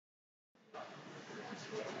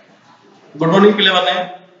Good morning पिले माने।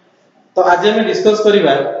 तो आज हम डिस्कस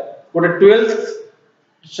करिबा गोटे 12th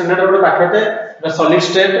स्टैंडर्ड गोटे पाठटे सॉलिड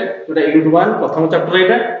स्टेट गोटे यूनिट 1 प्रथम चैप्टर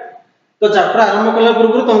एटा। तो चैप्टर आरंभ कला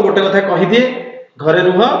पूर्व तुम गोटे कथा कहि दिए, घरे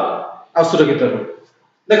रुह आ सुरक्षित रुह।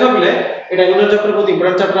 देखो पिले एटा यूनिट चैप्टर बहुत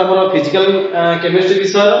इंपोर्टेंट चैप्टर हमर फिजिकल केमिस्ट्री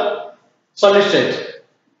विषय सॉलिड स्टेट।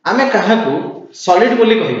 आमे काहा को सॉलिड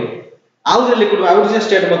बोली कहिबो, आउ जे लिक्विड आउ जे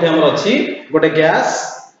स्टेट मध्ये हमर अछि गोटे गैस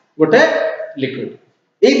गोटे लिक्विड।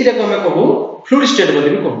 एई दिरा को हमें कहू फ्लूइड स्टेट बोली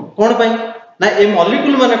भी कहू। कोन पई ना ए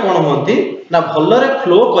मॉलिक्यूल माने कोन होंती ना भलरे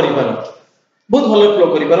फ्लो करि पारंती, बहुत भलो फ्लो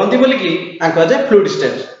करि पारंती बोली कि आंका जे फ्लूइड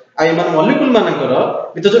स्टेट। आ ए मान मॉलिक्यूल मानकर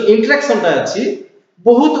बित जो इंटरेक्शन ता अछि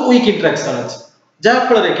बहुत वीक इंटरेक्शन अछि, जा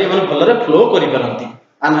फल रे कि मान भलरे फ्लो करि पारंती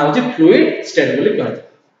आना होची फ्लूइड स्टेट बोली कहते।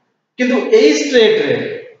 किंतु एई स्टेट रे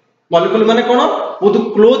मॉलिक्यूल माने कोन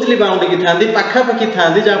बहुत क्लोजली बाउंड की थांदी, पाखा पाखी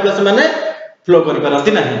थांदी, जा फल से माने फ्लो करि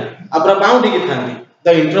पारंती नाही, अपरा बाउंड की थांदी।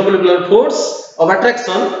 The intermolecular force of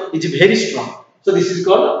attraction is very strong, so this is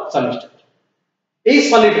called solid state। A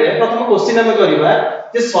solid रे प्रथम क्वेश्चन हम करिबा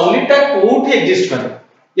जे सॉलिड ता कोठी एग्जिस्ट करे।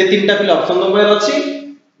 ये तीनटा पिला ऑप्शन नंबर अछि,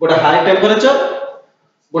 गोटे हाई टेंपरेचर,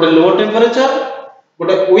 गोटे लो टेंपरेचर,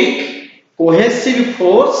 गोटे वीक कोहेसिव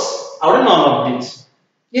फोर्स और नॉन ऑफ दिस।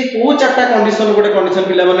 ये को चारटा कंडीशन गोटे कंडीशन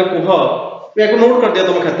पिला माने कुह या को नोट कर दिया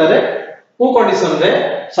तुम खाता रे को कंडीशन रे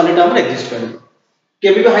सॉलिड हमर एग्जिस्ट करे।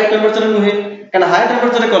 केबे भी हाई टेंपरेचर नुहे कारण हाई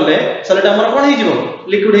टेंपरेचर करले सॉलिड हमर कोन हे जिवो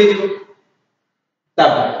लिक्विड हे जिवो।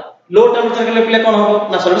 तापर लो टेंपरेचर करले पिले कोन हो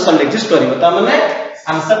ना सॉलिड एग्जिस्ट करिवो। ता माने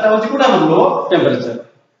आंसर ता होची कोडा लो टेंपरेचर।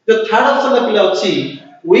 जो थर्ड ऑप्शन रे पिले अछि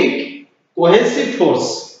वीक कोहेसिव फोर्स,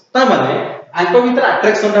 ता माने आंको भीतर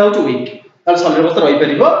अट्रैक्शन ता होची वीक, ता सॉलिड बस रहि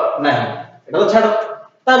परिबो नाही, एटा तो छाड़।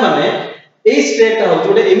 ता माने ए स्टेट ता होची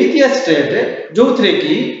गोटे एमितिया स्टेट जो थरे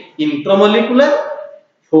की intramolecular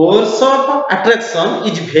force of attraction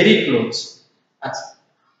is very close. अच्छा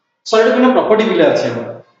सॉलिड कोनो प्रॉपर्टी बिला अछि हमर।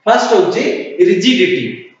 फर्स्ट होची rigidity,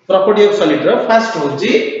 property of solid row first होची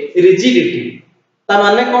रिजिडिटी। ता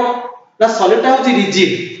माने कोन ना सॉलिड ता होची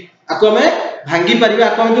रिजिड, आको हमें भांगी परिबा,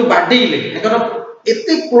 आको हम जो बाडेइले एकर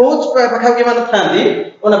एते क्लोज पाखा के माने थांदी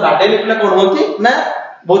ओना बाडेइले पिला कोन होती ना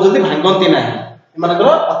बहुत जल्दी भांगंती नाही, मानकर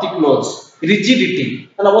अति क्लोज रिजिडिटी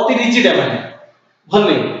ना अति रिजिड माने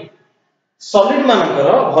वॉल्यूम। सॉलिड मानकर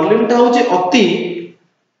वॉल्यूम ता होची अति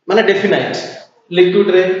माने डेफिनाइट, लिक्विड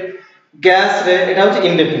रे गैस रे एटा होची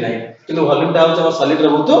इनडेफिनाइट, किंतु वॉल्यूम ता होची सॉलिड रे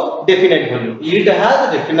बहुत definite volume. It has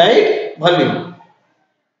definite volume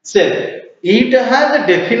shape, it has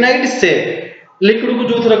definite shape. Liquid को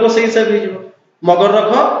जो रखो सही शेप हे जिवो, मगर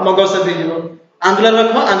रखो मगर शेप हे जिवो, आंजुला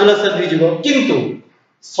रखो आंजुला शेप हे जिवो। किंतु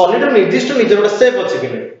सॉलिड रे निर्दिष्ट निजे गोटे शेप अछि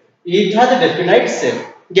केले, it has definite shape,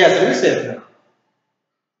 gas रे शेप है।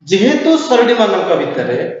 जेहेतु सॉलिड मानक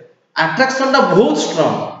भितरे अट्रैक्शन ता बहुत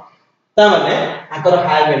स्ट्रांग, ता माने आकर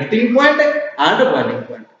high melting point and boiling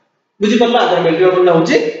point. बुझि पल्ला आकर मेल्टिंग पॉइंट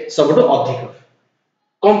होची सबटो अधिक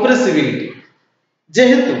कंप्रेसिबिलिटी।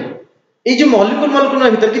 जेहेतु ए जो मॉलिक्यूल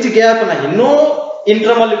भीतर किछि गैप नाही, no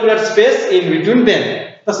intermolecular space in between them,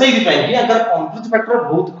 तो सही दिपाई कि आकर कंप्रेस फैक्टर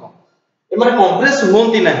बहुत कम, ए माने कंप्रेस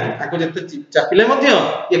होंती नाही, आको जते चापिले मध्य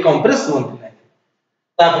ये कंप्रेस होंती नाही।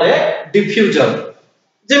 तापरे डिफ्यूजन,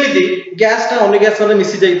 जेमिति गैस ता अन्य गैस माने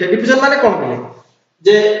मिसि जाइथे। डिफ्यूजन माने कोन कहले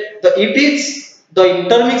जे it is the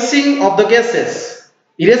intermixing of the gases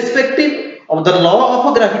irrespective of the law of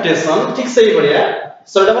gravitation। ठीक सही बढ़िया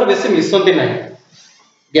सॉलिड हमर बेसी मिसंती नाही,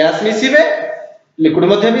 गैस मिसिबे लिक्विड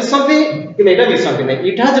मध्ये मिसंती कि एटा मिसंती नाही,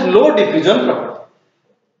 it has low diffusion property.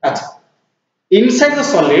 अच्छा इनसाइड द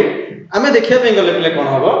सॉलिड हमें देखिया पे गले पिले कोन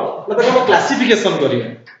हबो मतलब हम क्लासिफिकेशन करिया,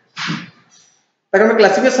 ताके हम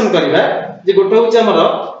क्लासिफिकेशन करिया जे गोटे होची हमर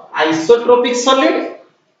आइसोट्रोपिक सॉलिड,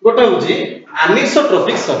 गोटे होची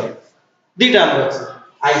अनिसोट्रोपिक सॉलिड। दीटा हमर अछि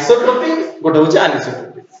आइसोट्रोपिक, गोटे होची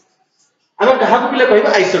अनिसोट्रोपिक। हम कहा को पिले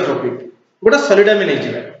कहबा आइसोट्रोपिक गोटे सॉलिड हम नै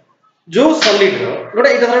जिबा, जो सॉलिड रो गोटे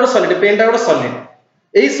एटा गोटे सॉलिड पेनटा गोटे सॉलिड,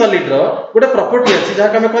 एई सॉलिड रो गोटे प्रॉपर्टी अछि जहा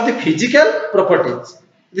हम कहते फिजिकल प्रॉपर्टीज।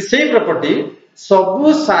 जे सेही प्रॉपर्टी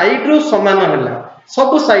सब साइड रो समान होला,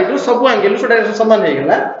 सब साइड रो सब एंगल रो डायरेक्शन समान हे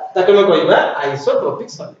गेला, ताके हम कहबा आइसोट्रोपिक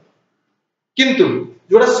सॉलिड। किंतु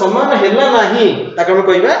जोडा समान हेला नाही ताके हम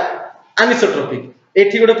कहबा अनिसोट्रोपिक।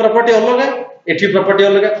 एठी गोटे प्रॉपर्टी अलग, एठी प्रॉपर्टी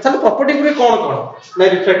अलग, ताले प्रॉपर्टी गुरे कोन कोन ना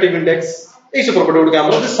रिफ्रैक्टिव इंडेक्स ए सब प्रॉपर्टी गुरे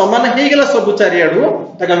हमर समान हे गेला सब चारि आडू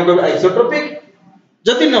ताके हम कहबा आइसोट्रोपिक,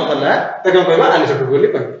 जति न होला ताके हम कहबा अनिसोट्रोपिक बोली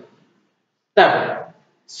कहबा। तापर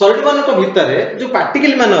सॉलिड मान को भितरे जो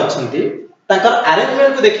पार्टिकल मान अछंती ताकर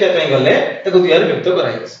अरेंजमेंट को देखिया पे गले ताको दुआर व्यक्त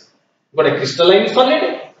कराइछ, गोटे क्रिस्टलाइन सॉलिड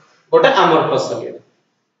गोटे अमोर्फस सॉलिड।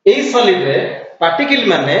 ए सॉलिड रे पार्टिकल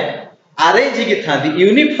माने अरेंज की थांदी,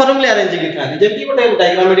 यूनिफॉर्मली अरेंज की थांदी, जेति गोटे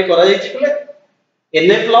डायग्राम एडी करा जायछि बोले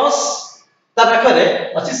Na प्लस ता पाखरे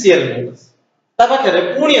अछि Cl माइनस ता पाखरे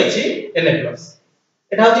पुणी अछि Na प्लस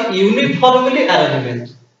एटा होची यूनिफॉर्मली अरेंजमेंट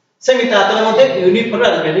सेमिता तार मध्ये यूनिफॉर्म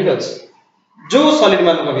अरेंजमेंट अछि जो सॉलिड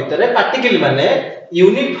मान भितर पार्टिकल माने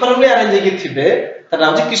यूनिफॉर्मली अरेंज कि थिबे तार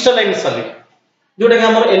होची क्रिस्टलाइन सॉलिड जोटा कि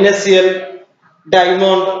हमर NaCl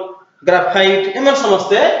डायमंड ग्राफाइट एमन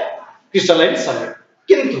समस्त क्रिस्टलाइन सॉलिड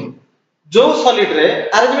किंतु जो सॉलिड रे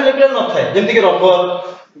अरेंजमेंट रेगुलर न थाए जेमति कि रबर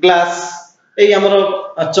ग्लास एई हमर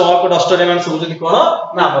चॉक डस्टर एमन सब जति कोन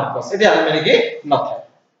ना पर्पस एटी अरेंजमेंट कि न थाए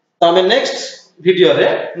तो हम नेक्स्ट वीडियो रे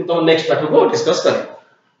हम तो नेक्स्ट पार्ट को डिस्कस करियो।